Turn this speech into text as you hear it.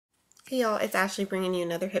Hey y'all, it's Ashley bringing you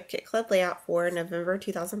another Hip Kit Club layout for November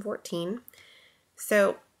 2014.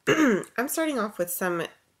 So I'm starting off with some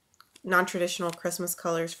non-traditional Christmas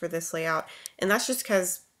colors for this layout, and that's just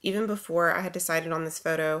because even before I had decided on this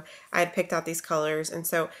photo, I had picked out these colors, and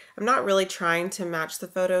so I'm not really trying to match the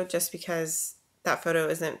photo just because that photo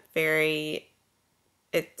isn't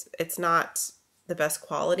it's not the best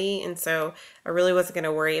quality, and so I really wasn't going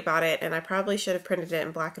to worry about it, and I probably should have printed it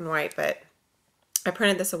in black and white, but I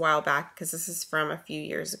printed this a while back because this is from a few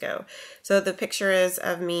years ago. So the picture is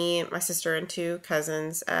of me, my sister, and two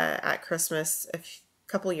cousins at Christmas a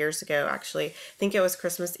couple years ago, actually. I think it was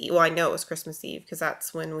Christmas Eve. Well, I know it was Christmas Eve because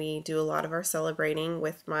that's when we do a lot of our celebrating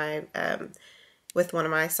with my with one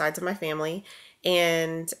of my sides of my family.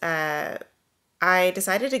 And I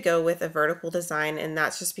decided to go with a vertical design, and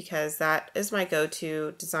that's just because that is my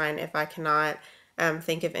go-to design if I cannot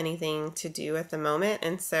think of anything to do at the moment.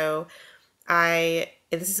 And so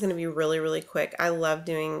this is going to be really, really quick. I love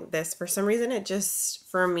doing this. For some reason, it just,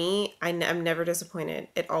 for me, I'm never disappointed.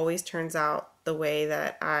 It always turns out the way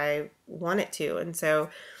that I want it to. And so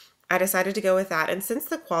I decided to go with that. And since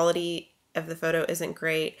the quality of the photo isn't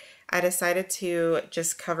great, I decided to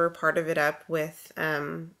just cover part of it up with,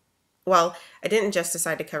 well, I didn't just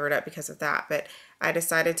decide to cover it up because of that, but I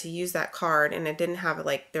decided to use that card, and it didn't have,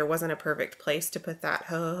 like, there wasn't a perfect place to put that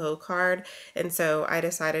ho ho ho card, and so I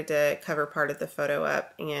decided to cover part of the photo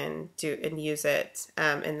up and use it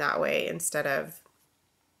in that way instead of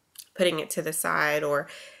putting it to the side, or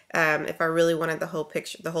if I really wanted the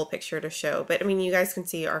whole picture to show. But I mean, you guys can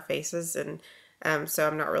see our faces, and so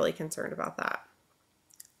I'm not really concerned about that.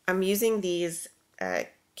 I'm using these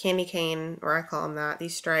candy cane, or I call them that,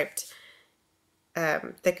 these striped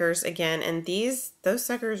thickers again, and those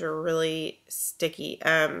suckers are really sticky.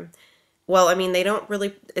 Well, I mean, they don't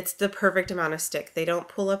really, it's the perfect amount of stick. They don't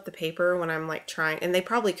pull up the paper when I'm like trying, and they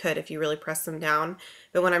probably could if you really press them down,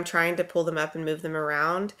 but when I'm trying to pull them up and move them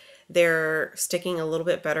around, they're sticking a little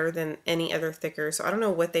bit better than any other thicker. So I don't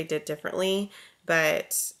know what they did differently,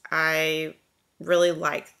 but I really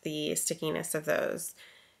like the stickiness of those.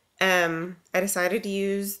 I decided to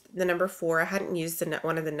use the number 4. I hadn't used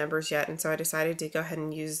one of the numbers yet, and so I decided to go ahead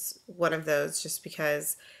and use one of those just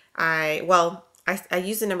because I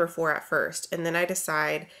use the number 4 at first, and then I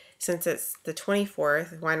decide, since it's the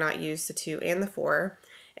 24th, why not use the 2 and the 4?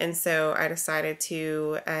 And so I decided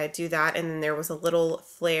to do that, and then there was a little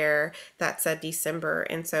flare that said December,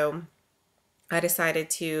 and so I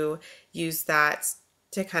decided to use that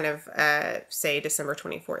to kind of say December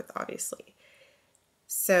 24th, obviously.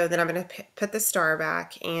 So then I'm going to put the star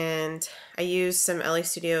back, and I used some LA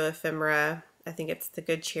Studio ephemera. I think it's the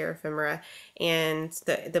Good Cheer ephemera, and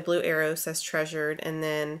the blue arrow says treasured, and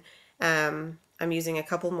then I'm using a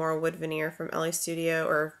couple more wood veneer from LA Studio,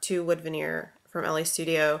 or 2 wood veneer from LA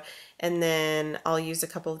Studio, and then I'll use a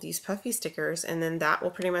couple of these puffy stickers, and then that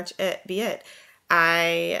will pretty much be it.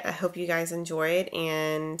 I hope you guys enjoyed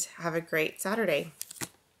and have a great Saturday.